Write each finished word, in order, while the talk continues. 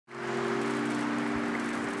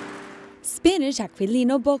Spanish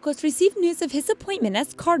Cardinal Bocos received news of his appointment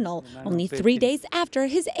as cardinal only 3 days after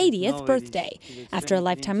his 80th birthday. After a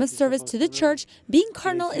lifetime of service to the church, being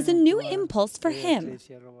cardinal is a new impulse for him.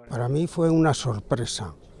 Para mí fue una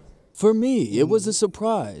sorpresa. For me, it was a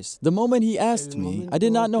surprise. The moment he asked me, I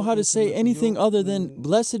did not know how to say anything other than,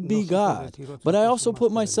 "Blessed be God." But I also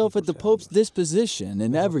put myself at the Pope's disposition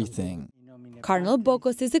in everything. Cardinal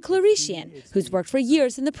Bocos is a Claretian who's worked for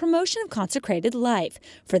years in the promotion of consecrated life.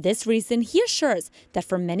 For this reason, he assures that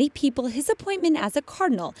for many people, his appointment as a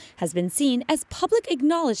cardinal has been seen as public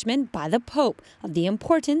acknowledgement by the Pope of the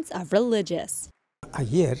importance of religious.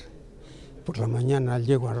 Ayer, por la mañana,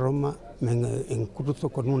 llego a Roma, me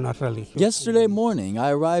encruzo con una religiosa. Yesterday morning,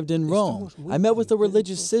 I arrived in Rome. I met with a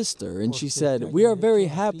religious sister, and she said, "We are very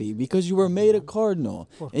happy because you were made a cardinal.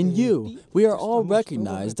 And you, we are all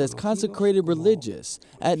recognized as consecrated religious.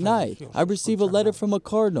 At night, I receive a letter from a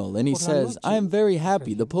cardinal, and he says, I am very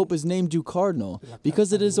happy the Pope has named you cardinal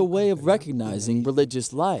because it is a way of recognizing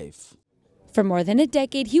religious life." For more than a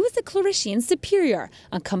decade, he was the Claretian superior,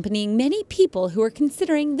 accompanying many people who are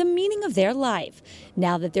considering the meaning of their life.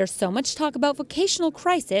 Now that there's so much talk about vocational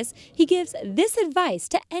crisis, he gives this advice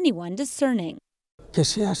to anyone discerning. Que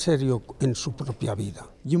sea serio en su propia vida.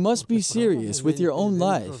 You must be serious with your own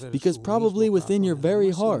life, because probably within your very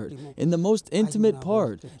heart, in the most intimate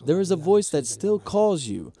part, there is a voice that still calls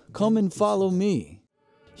you, "Come and follow me."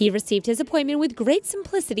 He received his appointment with great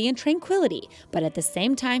simplicity and tranquility, but at the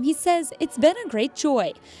same time, he says it's been a great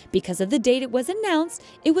joy. Because of the date it was announced,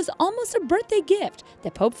 it was almost a birthday gift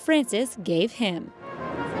that Pope Francis gave him.